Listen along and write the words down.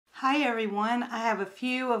Hi everyone, I have a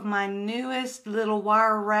few of my newest little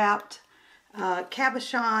wire wrapped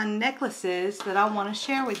cabochon necklaces that I want to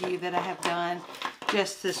share with you that I have done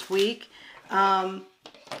just this week. Well,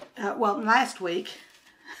 last week,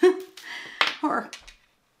 or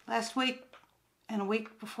last week and a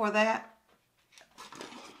week before that,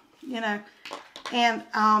 you know. And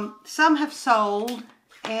some have sold,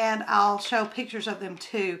 and I'll show pictures of them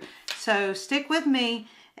too. So stick with me,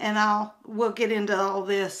 and we'll get into all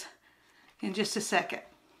this in just a second.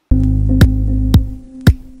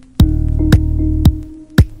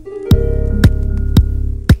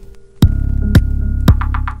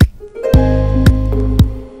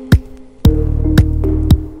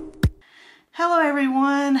 Hello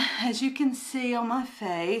everyone. As you can see on my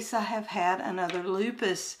face, I have had another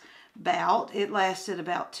lupus bout. It lasted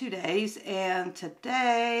about 2 days, and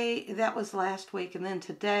today, that was last week, and then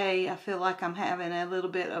today I feel like I'm having a little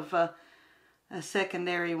bit of a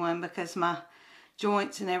secondary one because my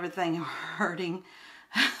joints and everything are hurting.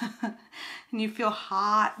 And you feel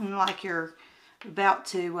hot and like you're about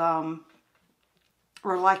to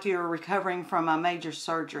or like you're recovering from a major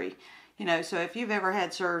surgery, you know. So if you've ever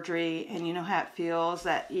had surgery and you know how it feels,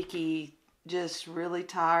 that icky, just really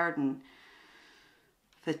tired and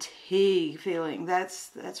fatigue feeling,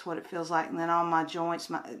 that's what it feels like. And then all my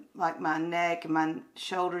joints, like my neck and my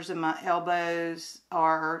shoulders and my elbows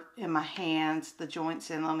are in my hands, the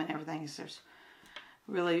joints in them and everything is just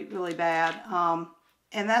really, really bad.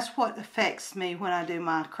 And that's what affects me when I do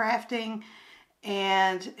my crafting.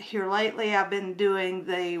 And here lately I've been doing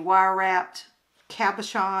the wire wrapped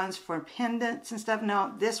cabochons for pendants and stuff.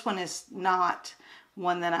 No, this one is not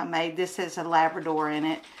one that I made. This has a Labrador in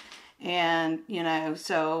it. And, you know,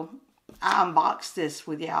 so I unboxed this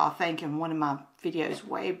with y'all, I think, in one of my videos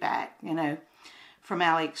way back, you know, from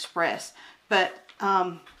AliExpress. But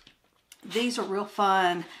these are real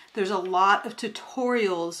fun. There's a lot of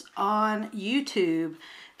tutorials on YouTube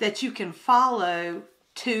that you can follow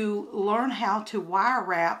to learn how to wire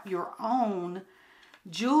wrap your own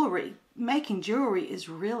jewelry. Making jewelry is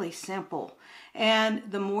really simple, and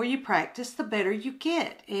the more you practice, the better you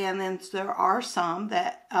get. And then there are some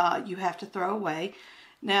that you have to throw away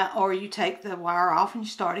now, or you take the wire off and you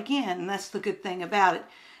start again, and that's the good thing about it.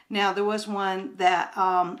 Now there was one that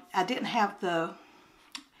I didn't have I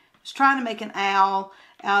was trying to make an owl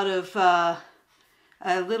out of a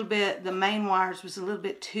little bit, the main wires was a little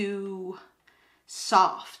bit too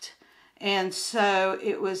soft. And so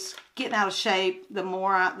it was getting out of shape the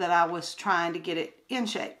more that I was trying to get it in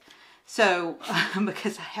shape. So,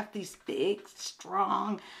 because I have these big,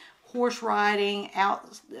 strong, horse riding,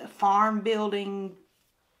 farm building,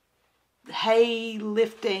 hay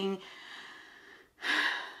lifting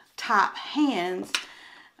type hands,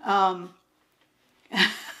 I've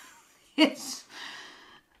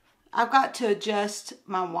got to adjust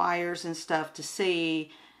my wires and stuff to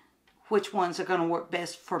see which ones are going to work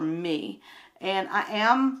best for me. And I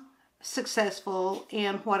am successful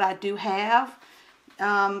in what I do have.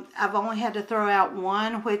 I've only had to throw out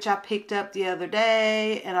one, which I picked up the other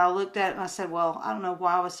day, and I looked at it and I said, well, I don't know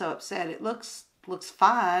why I was so upset. It looks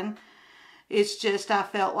fine. It's just I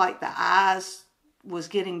felt like the eyes was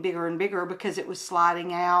getting bigger and bigger because it was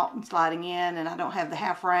sliding out and sliding in, and I don't have the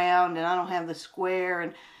half round and I don't have the square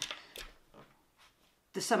and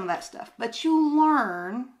some of that stuff. But you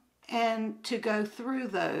learn and to go through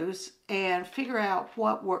those and figure out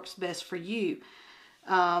what works best for you.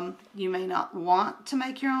 You may not want to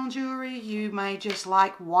make your own jewelry. You may just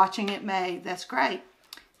like watching it made. That's great.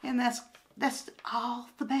 And that's all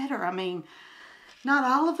the better. I mean, not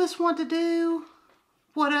all of us want to do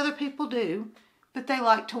what other people do, but they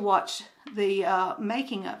like to watch the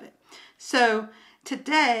making of it. So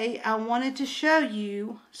today I wanted to show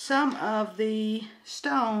you some of the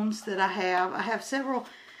stones that I have. I have several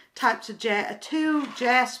types of two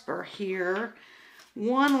jasper here,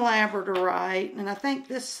 one labradorite, and I think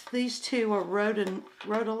these two are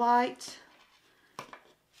rhodolites.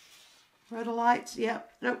 Rhodolites,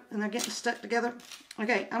 yep. Nope, and they're getting stuck together.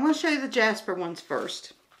 Okay, I'm going to show you the jasper ones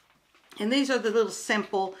first. And these are the little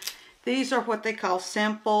simple, these are what they call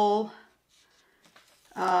simple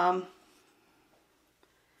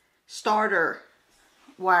starter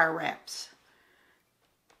wire wraps.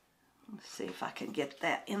 Let's see if I can get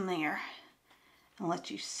that in there and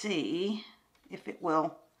let you see if it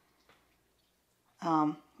will.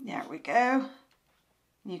 There we go.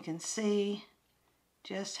 You can see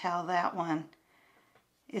just how that one,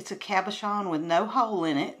 it's a cabochon with no hole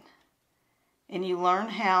in it, and you learn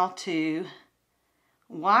how to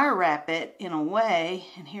wire wrap it in a way.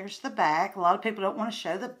 And here's the back. A lot of people don't want to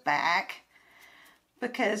show the back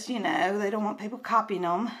because, you know, they don't want people copying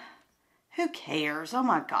them. Who cares? Oh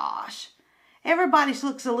my gosh. Everybody's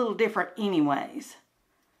looks a little different anyways.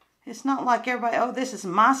 It's not like everybody, oh, this is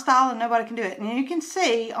my style and nobody can do it. And you can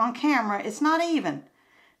see on camera, it's not even.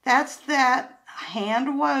 That's that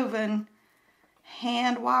hand woven,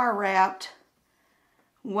 hand wire wrapped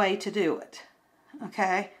way to do it.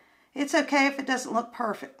 Okay? It's okay if it doesn't look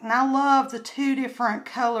perfect. And I love the two different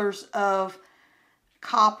colors of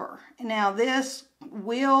copper. Now this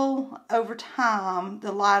will, over time,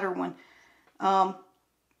 the lighter one,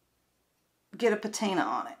 get a patina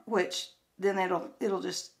on it, which then it'll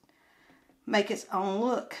just make its own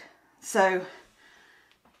look. So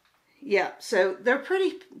yeah, so they're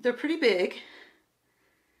pretty big.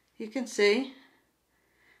 You can see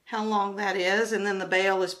how long that is, and then the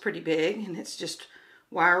bail is pretty big, and it's just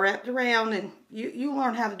wire wrapped around, and you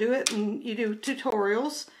learn how to do it, and you do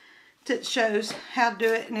tutorials that shows how to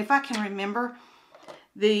do it. And if I can remember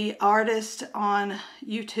the artist on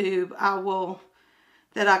YouTube,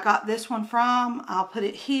 that I got this one from, I'll put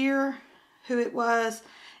it here, who it was,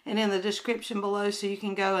 and in the description below, so you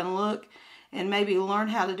can go and look and maybe learn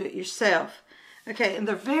how to do it yourself. Okay, and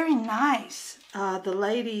they're very nice, the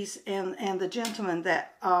ladies and the gentlemen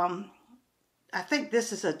that, I think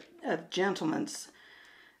this is a gentleman's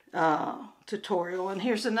tutorial. And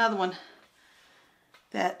here's another one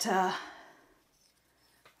that,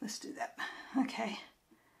 let's do that. Okay,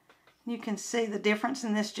 you can see the difference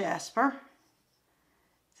in this Jasper.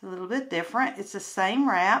 It's a little bit different. It's the same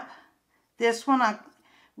wrap. This one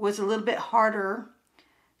was a little bit harder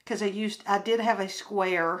because I did have a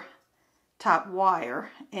square type wire,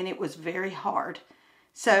 and it was very hard.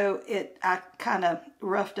 So I kind of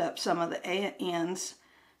roughed up some of the ends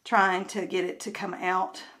trying to get it to come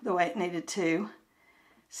out the way it needed to.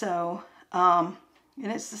 So, and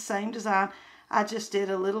it's the same design. I just did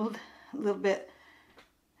a little bit.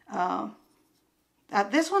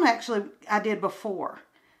 This one actually I did before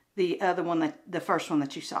the other one, the first one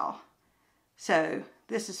that you saw. So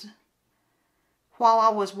this is while I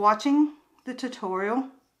was watching the tutorial.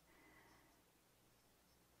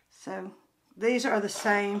 So these are the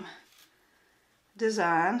same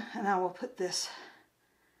design, and I will put this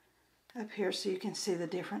up here so you can see the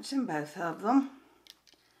difference in both of them.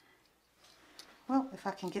 Well, if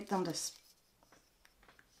I can get them to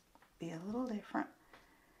be a little different.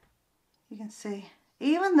 You can see,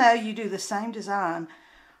 even though you do the same design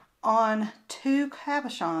on two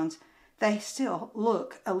cabochons, they still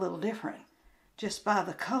look a little different just by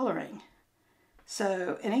the coloring.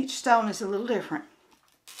 So, and each stone is a little different.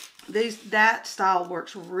 That style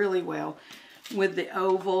works really well with the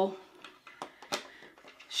oval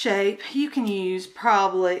shape. You can use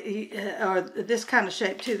probably, or this kind of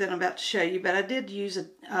shape too that I'm about to show you, but I did use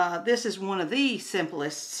this is one of the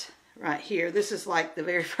simplest right here. This is like the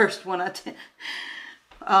very first one I did.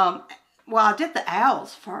 Well, I did the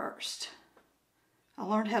owls first. I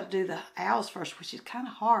learned how to do the owls first, which is kind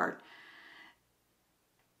of hard.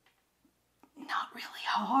 Not really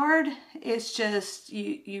hard. It's just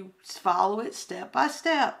you follow it step by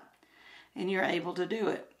step, and you're able to do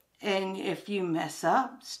it. And if you mess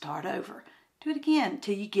up, start over. Do it again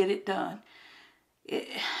until you get it done.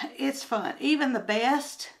 It's fun. Even the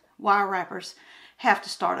best wire wrappers have to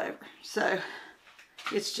start over. So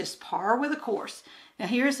it's just par with the course. Now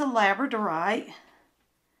here's a labradorite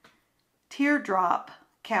teardrop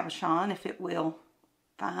cabochon, if it will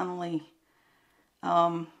finally,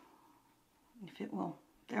 if it will,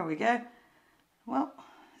 there we go. Well,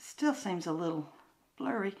 it still seems a little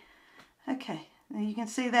blurry. Okay, now you can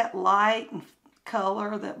see that light and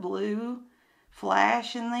color, that blue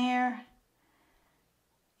flash in there,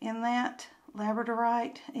 in that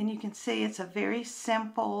labradorite. And you can see it's a very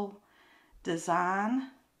simple design,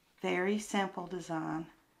 very simple design.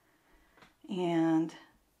 And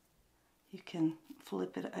you can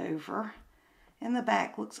flip it over. And the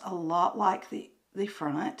back looks a lot like the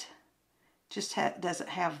front. Just doesn't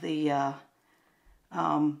have the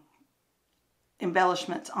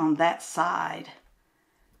embellishments on that side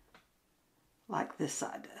like this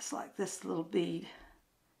side does, like this little bead,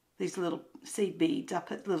 these little seed beads. I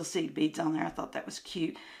put little seed beads on there. I thought that was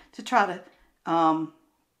cute to try to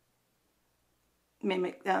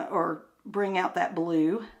mimic or bring out that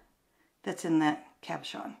blue that's in that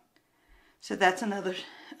cabochon. So that's another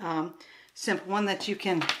simple one that you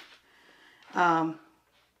can,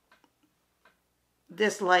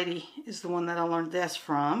 this lady is the one that I learned this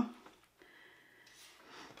from.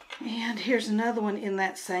 And here's another one in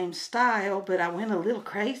that same style, but I went a little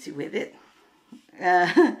crazy with it.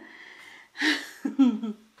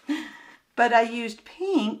 But I used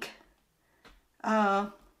pink.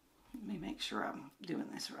 Let me make sure I'm doing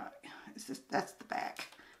this right. That's the back.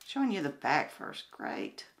 Showing you the back first.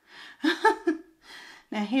 Great.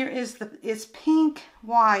 Now here is it's pink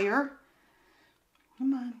wire.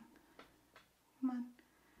 Come on. Come on.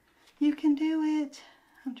 You can do it.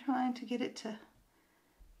 I'm trying to get it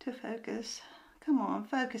to focus. Come on,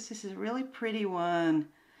 focus. This is a really pretty one.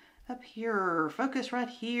 Up here. Focus right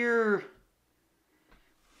here.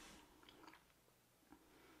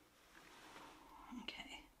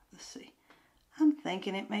 Okay, let's see. I'm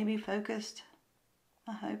thinking it may be focused.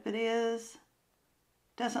 I hope it is.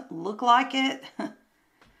 Doesn't look like it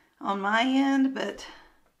on my end, but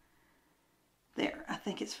there, I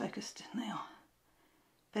think it's focused now.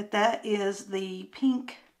 But that is the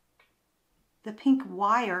pink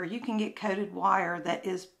wire. You can get coated wire that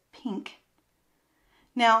is pink.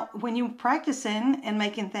 Now, when you're practicing and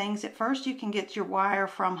making things, at first you can get your wire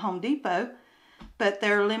from Home Depot, but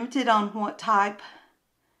they're limited on what type,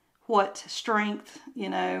 what strength, you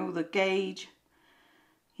know, the gauge,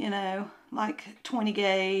 you know, like 20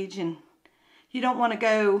 gauge, and you don't want to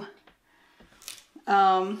go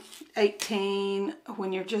 18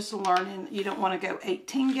 when you're just learning. You don't want to go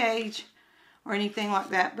 18 gauge or anything like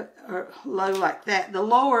that, but or low like that. The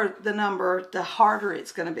lower the number, the harder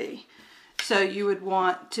it's going to be. So you would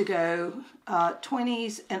want to go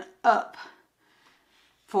 20s and up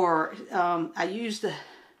for,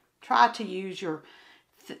 try to use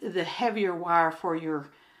the heavier wire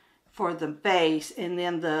for the base, and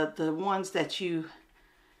then the ones that you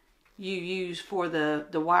use for the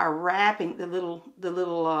wire wrapping, the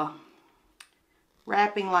little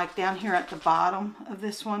wrapping, like down here at the bottom of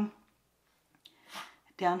this one,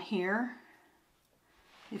 down here,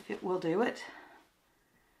 if it will do it.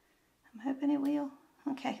 I'm hoping it will.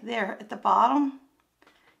 Okay, there at the bottom,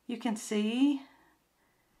 you can see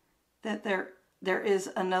that there is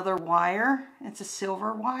another wire. It's a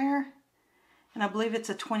silver wire, and I believe it's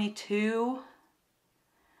a 22.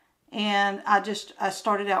 And I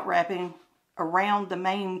started out wrapping around the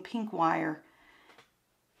main pink wire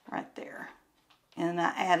right there. And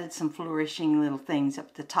I added some flourishing little things up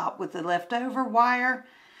at the top with the leftover wire.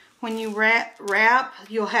 When you wrap,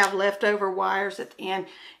 you'll have leftover wires at the end,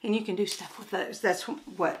 and you can do stuff with those. That's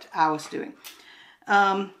what I was doing.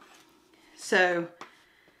 So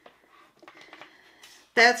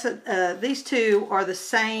that's these two are the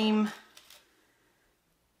same.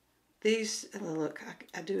 These, look,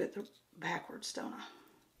 I do it backwards, don't I?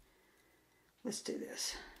 Let's do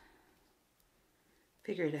this.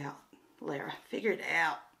 Figure it out, Lara. Figure it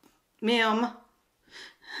out. Mim.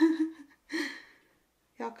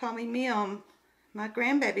 Y'all call me Mim. My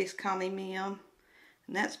grandbabies call me Mim.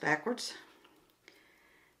 And that's backwards.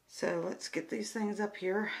 So let's get these things up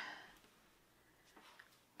here.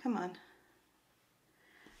 Come on.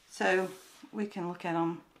 So we can look at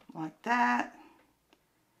them like that.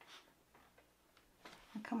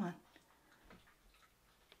 Come on.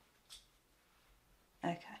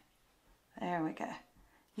 Okay. There we go.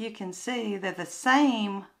 You can see they're the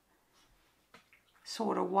same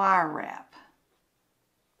sort of wire wrap,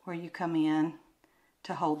 where you come in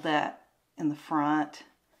to hold that in the front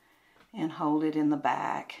and hold it in the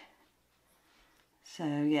back. So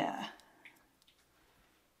yeah.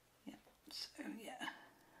 So yeah.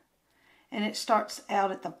 And it starts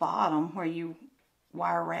out at the bottom where you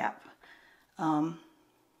wire wrap.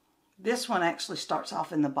 This one actually starts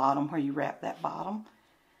off in the bottom where you wrap that bottom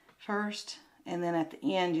first, and then at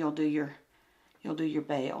the end you'll do your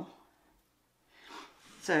bail.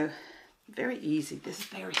 So very easy. This is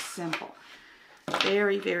very simple.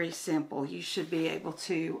 Very, very simple. You should be able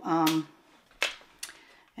to and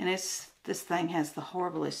this thing has the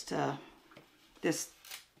horriblest this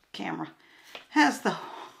camera has the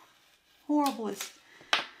horriblest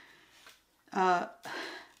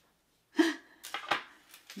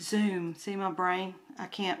zoom. See my brain? I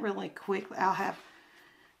can't really quickly, I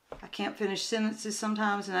can't finish sentences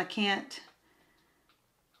sometimes, and I can't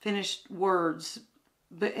finish words,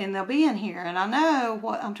 and they'll be in here, and I know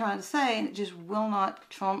what I'm trying to say, and it just will not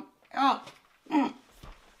come out.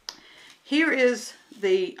 Here is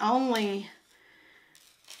the only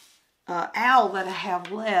owl that I have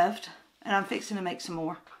left, and I'm fixing to make some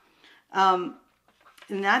more.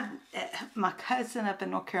 And my cousin up in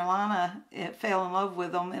North Carolina fell in love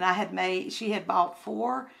with them, and she had bought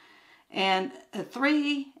 4 and a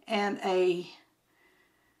 3 and a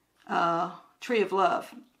tree of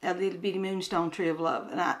love, a little bitty moonstone tree of love,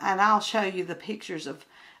 and I'll show you the pictures of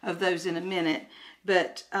those in a minute.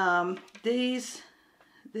 But this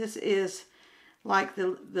is like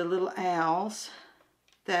the little owls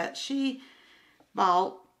that she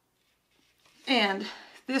bought, and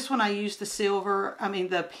this one I used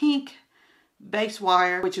the pink base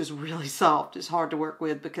wire, which is really soft. It's hard to work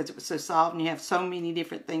with because it was so soft, and you have so many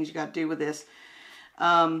different things you got to do with this.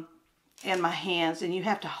 And my hands, and you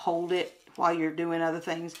have to hold it while you're doing other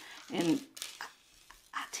things. And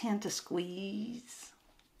I tend to squeeze.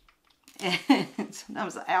 And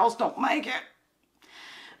sometimes the owls don't make it.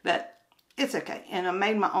 But it's okay. And I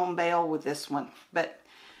made my own bell with this one. But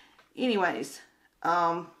anyways,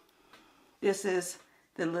 this is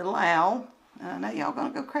the little owl. I know y'all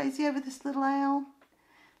gonna go crazy over this little owl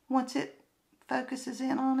once it focuses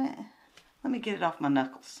in on it. Let me get it off my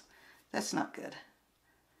knuckles. That's not good.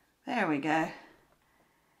 There we go.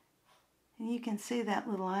 And you can see that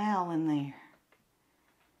little owl in there.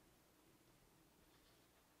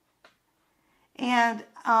 And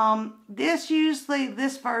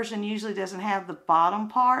this version usually doesn't have the bottom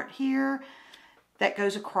part here that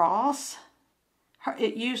goes across.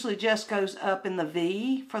 It usually just goes up in the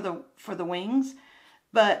V for the wings.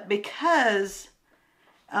 But because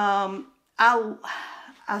I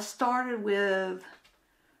started with,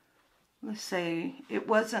 let's see, it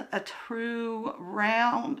wasn't a true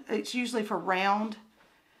round. It's usually for round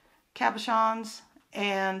cabochons.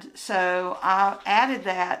 And so I added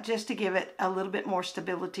that just to give it a little bit more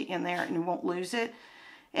stability in there and you won't lose it.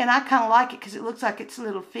 And I kind of like it because it looks like it's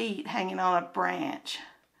little feet hanging on a branch.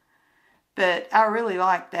 But I really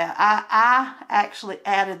like that. I actually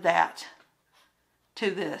added that to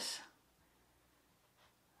this.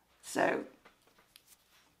 So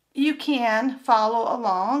you can follow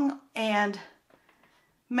along and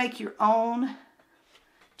make your own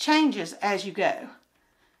changes as you go.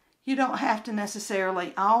 You don't have to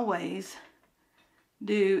necessarily always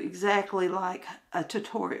do exactly like a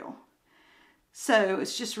tutorial. So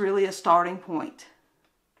it's just really a starting point.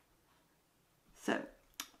 So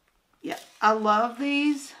yeah, I love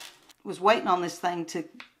these. Was waiting on this thing to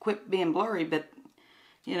quit being blurry, but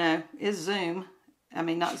you know, it's zoom. I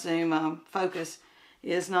mean, not zoom, focus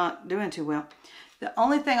is not doing too well. The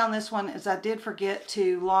only thing on this one is I did forget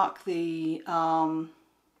to lock the, no,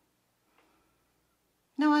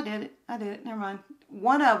 I did it, never mind.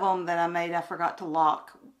 One of them that I made, I forgot to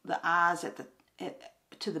lock the eyes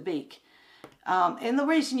to the beak. And the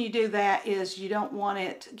reason you do that is you don't want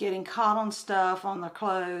it getting caught on stuff, on the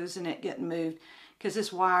clothes, and it getting moved. Because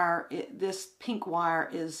this wire, this pink wire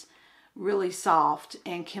is really soft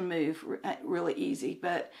and can move really easy.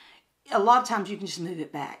 But a lot of times you can just move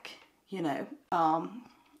it back, you know.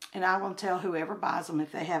 And I will tell whoever buys them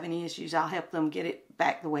if they have any issues, I'll help them get it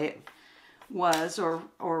back the way it was, or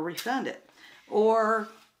refund it, or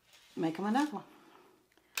make them another one.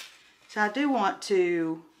 So I do want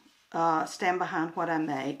to stand behind what I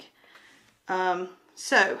make.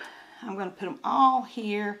 So I'm going to put them all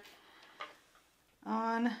here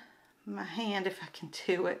on my hand if I can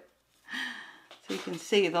do it, so you can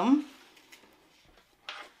see them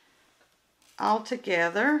all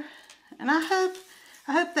together. And I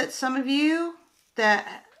hope that some of you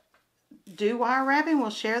that do wire wrapping will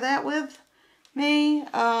share that with me,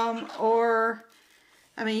 or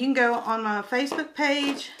I mean, you can go on my Facebook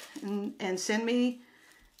page and send me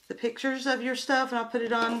the pictures of your stuff, and I'll put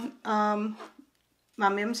it on my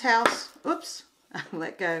Mim's House. Oops, I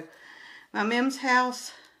let go. My Mim's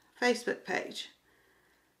House Facebook page.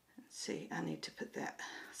 Let's see, I need to put that.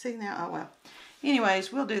 See now, oh well.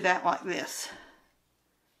 Anyways, we'll do that like this.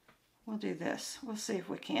 We'll do this. We'll see if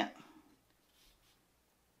we can't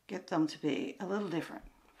get them to be a little different.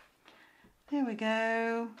 There we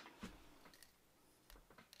go.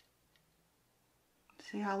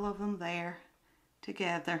 See all of them there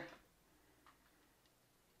together.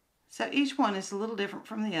 So each one is a little different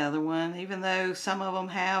from the other one, even though some of them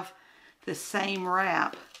have the same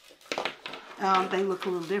wrap. They look a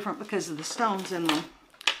little different because of the stones in them.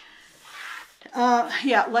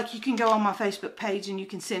 Yeah, like you can go on my Facebook page and you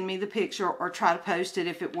can send me the picture or try to post it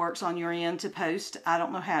if it works on your end to post. I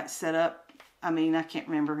don't know how it's set up. I mean, I can't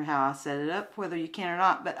remember how I set it up, whether you can or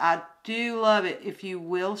not, but I do love it if you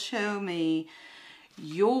will show me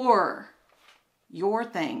your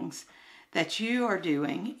things that you are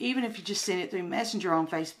doing, even if you just send it through Messenger on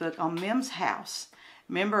Facebook on Mim's House.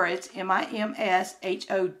 Remember, it's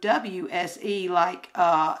MIMSHOWSE, like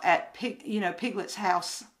at Piglet's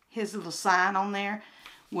house. His little sign on there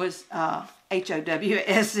was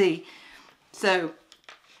HOWSE. So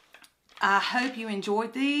I hope you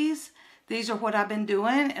enjoyed these. These are what I've been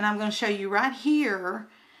doing, and I'm going to show you right here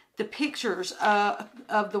the pictures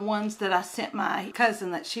of the ones that I sent my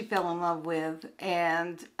cousin that she fell in love with,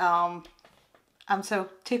 and I'm so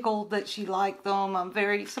tickled that she liked them. I'm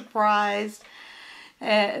very surprised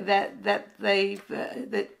that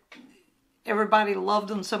everybody loved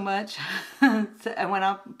them so much. when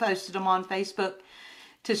I posted them on Facebook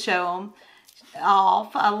to show them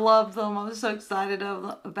off. I love them. I was so excited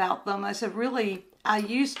about them. I said, really, I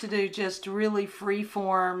used to do just really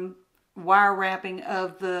free-form wire wrapping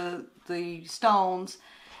of the stones,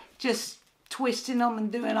 just twisting them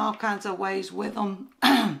and doing all kinds of ways with them.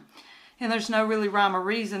 And there's no really rhyme or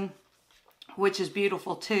reason, which is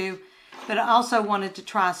beautiful too. But I also wanted to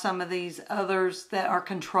try some of these others that are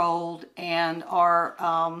controlled and are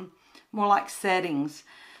more like settings.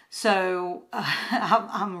 So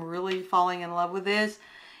I'm really falling in love with this,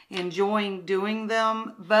 enjoying doing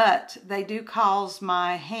them, but they do cause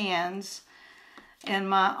my hands and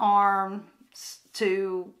my arms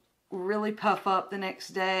to really puff up the next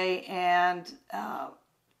day. And I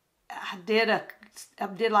did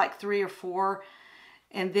like 3 or 4.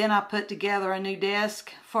 And then I put together a new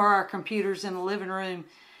desk for our computers in the living room.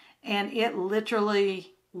 And it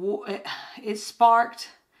literally, it sparked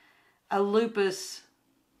a lupus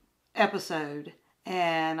episode.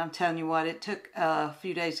 And I'm telling you what, it took a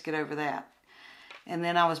few days to get over that. And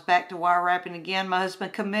then I was back to wire wrapping again. My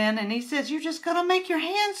husband come in and he says, you're just going to make your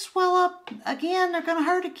hands swell up again. They're going to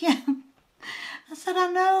hurt again. I said,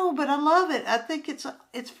 I know, but I love it. I think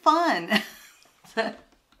it's fun. So,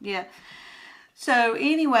 yeah. So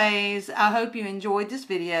anyways, I hope you enjoyed this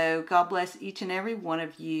video. God bless each and every one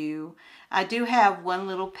of you. I do have one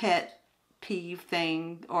little pet peeve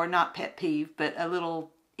thing, or not pet peeve, but a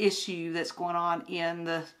little issue that's going on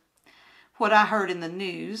in what I heard in the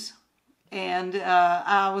news. And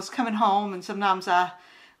I was coming home, and sometimes I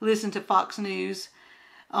listen to Fox News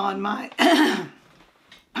on my,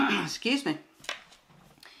 excuse me,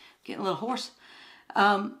 getting a little hoarse.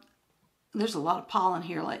 There's a lot of pollen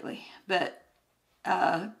here lately, but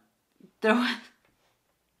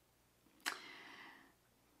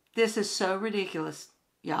this is so ridiculous,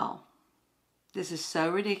 y'all. This is so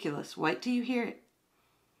ridiculous. Wait till you hear it.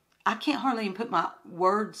 I can't hardly even put my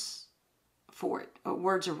words for it, or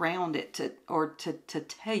words around it to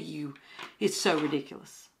tell you it's so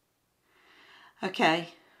ridiculous. Okay.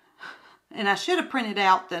 And I should have printed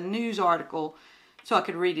out the news article so I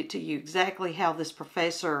could read it to you exactly how this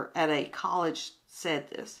professor at a college said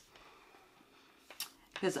this.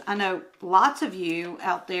 Because I know lots of you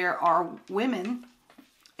out there are women,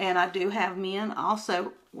 and I do have men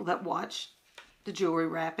also that watch the jewelry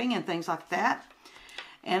wrapping and things like that.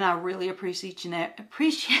 And I really appreciate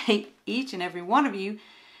each and every one of you.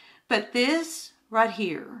 But this right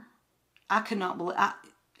here, I could not believe.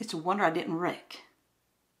 It's a wonder I didn't wreck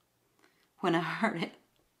when I heard it.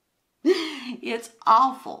 It's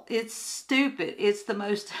awful. It's stupid. It's the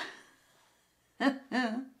most...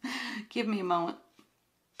 Give me a moment.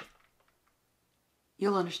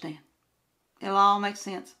 You'll understand. It'll all make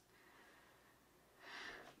sense.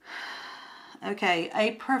 Okay,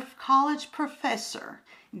 a college professor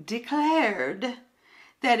declared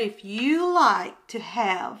that if you like to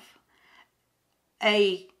have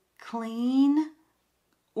a clean,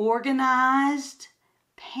 organized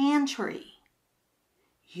pantry,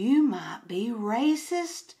 you might be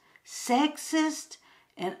racist, sexist,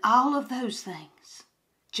 and all of those things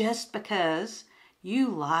just because you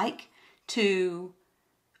like to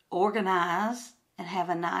organize and have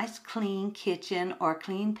a nice clean kitchen or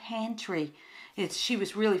clean pantry. She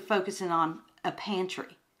was really focusing on a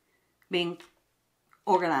pantry being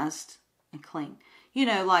organized and clean. You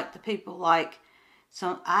know, like the people like,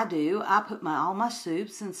 so I put all my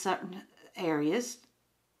soups in certain areas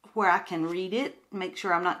where I can read it, make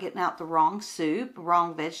sure I'm not getting out the wrong soup,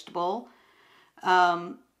 wrong vegetable.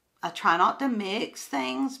 I try not to mix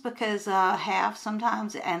things because I have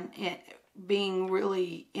sometimes, and it being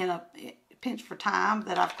really in a pinch for time,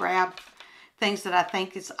 that I've grabbed things that I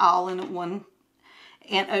think is all in one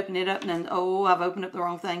and open it up and then, oh, I've opened up the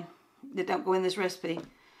wrong thing that don't go in this recipe.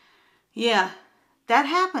 Yeah, that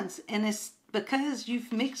happens, and it's because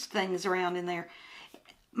you've mixed things around in there.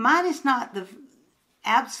 Mine is not the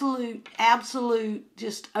absolute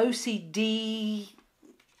just OCD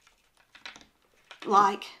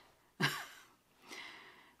like.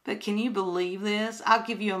 But can you believe this? I'll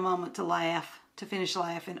give you a moment to laugh, to finish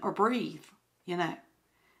laughing, or breathe, you know,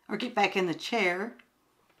 or get back in the chair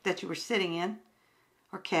that you were sitting in,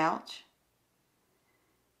 or couch.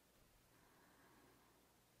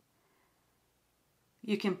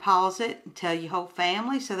 You can pause it and tell your whole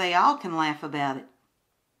family so they all can laugh about it.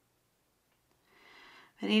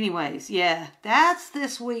 But anyways, yeah, that's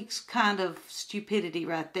this week's kind of stupidity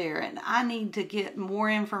right there. And I need to get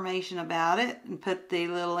more information about it and put the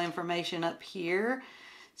little information up here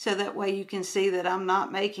so that way you can see that I'm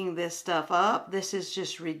not making this stuff up. This is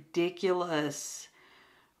just ridiculous.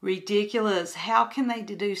 ridiculous. How can they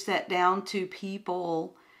deduce that down to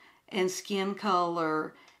people and skin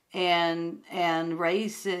color and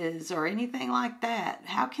races or anything like that?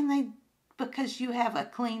 How can they? Because you have a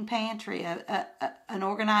clean pantry, an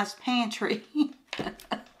organized pantry.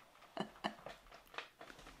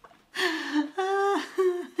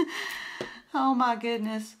 Oh my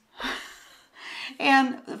goodness.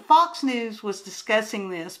 And Fox News was discussing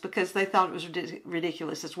this because they thought it was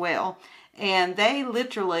ridiculous as well. And they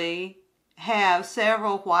literally have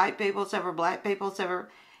several white people, several black people, several,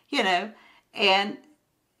 you know, and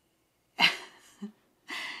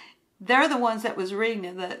they're the ones that was reading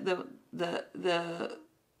it,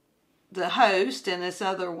 the host and this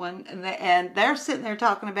other one, and they're sitting there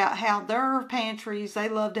talking about how their pantries, they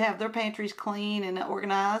love to have their pantries clean and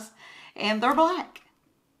organized, and they're black.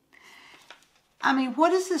 I mean,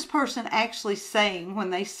 what is this person actually saying when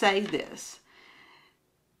they say this?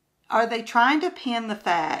 Are they trying to pin the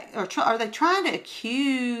fact, or are they trying to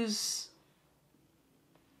accuse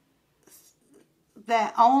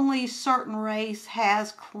that only certain race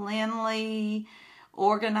has cleanly,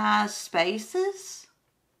 organized spaces?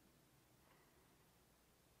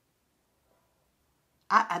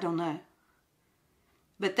 I don't know.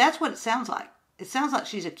 But that's what it sounds like. It sounds like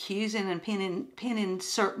she's accusing and pinning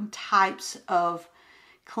certain types of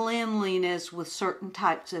cleanliness with certain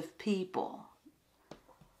types of people.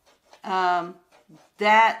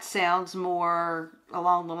 That sounds more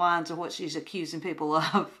along the lines of what she's accusing people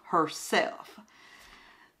of herself.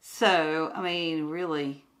 So, I mean,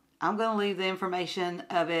 really, I'm going to leave the information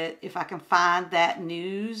of it. If I can find that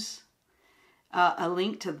news, a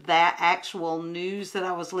link to that actual news that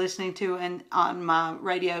I was listening to and on my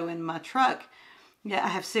radio in my truck. Yeah, I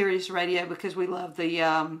have Sirius Radio because we love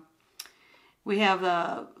the, we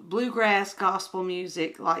have bluegrass gospel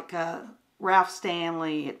music like Ralph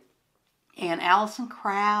Stanley, and Alison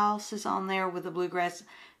Krauss is on there with the bluegrass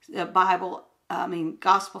gospel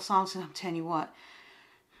songs. And I'm telling you what,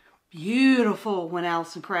 beautiful when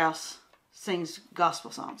Alison Krauss sings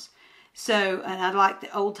gospel songs. So, and I like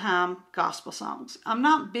the old time gospel songs. I'm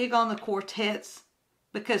not big on the quartets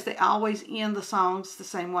because they always end the songs the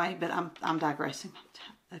same way, but I'm digressing.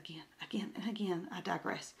 Again, I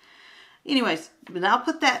digress. Anyways, but I'll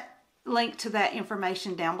put that link to that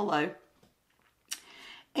information down below.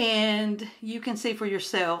 And you can see for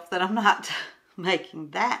yourself that I'm not making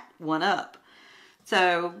that one up.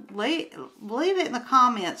 So leave it in the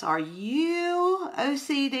comments. Are you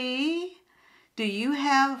OCD? Do you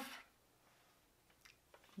have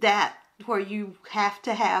that where you have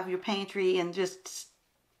to have your pantry in just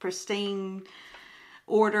pristine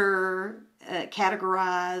order,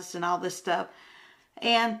 categorized and all this stuff?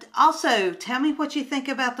 And also, tell me what you think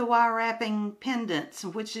about the wire wrapping pendants,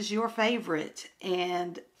 which is your favorite,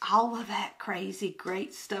 and all of that crazy,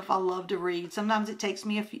 great stuff I love to read. Sometimes it takes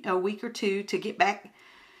me a week or two to get back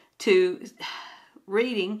to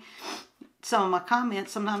reading some of my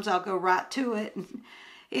comments. Sometimes I'll go right to it. And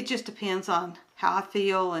it just depends on how I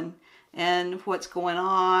feel and what's going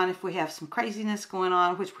on. If we have some craziness going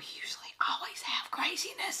on, which we usually always have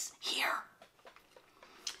craziness here.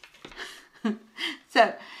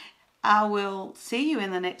 So, I will see you in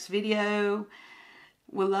the next video.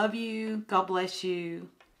 We love you. God bless you.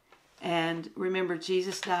 And remember,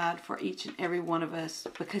 Jesus died for each and every one of us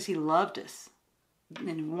because He loved us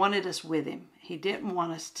and wanted us with Him. He didn't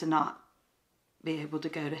want us to not be able to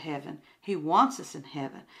go to heaven. He wants us in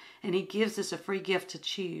heaven. And He gives us a free gift to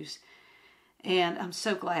choose. And I'm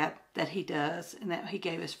so glad that He does and that He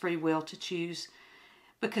gave us free will to choose.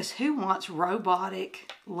 Because who wants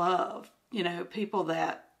robotic love? You know, people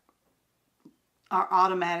that are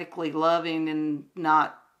automatically loving and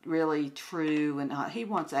not really true. And He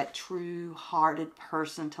wants that true-hearted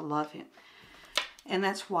person to love Him. And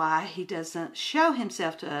that's why He doesn't show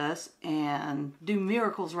Himself to us and do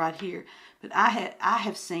miracles right here. But I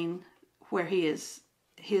have seen where His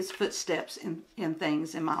footsteps in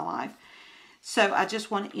things in my life. So I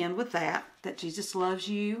just want to end with that Jesus loves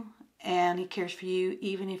you and He cares for you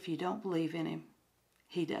even if you don't believe in Him.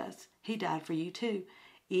 He does. He died for you too,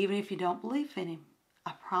 even if you don't believe in Him.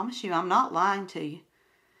 I promise you, I'm not lying to you.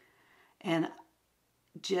 And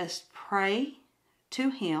just pray to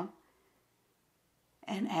Him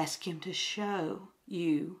and ask Him to show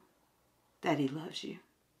you that He loves you.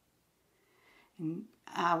 And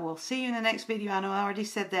I will see you in the next video. I know I already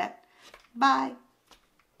said that. Bye.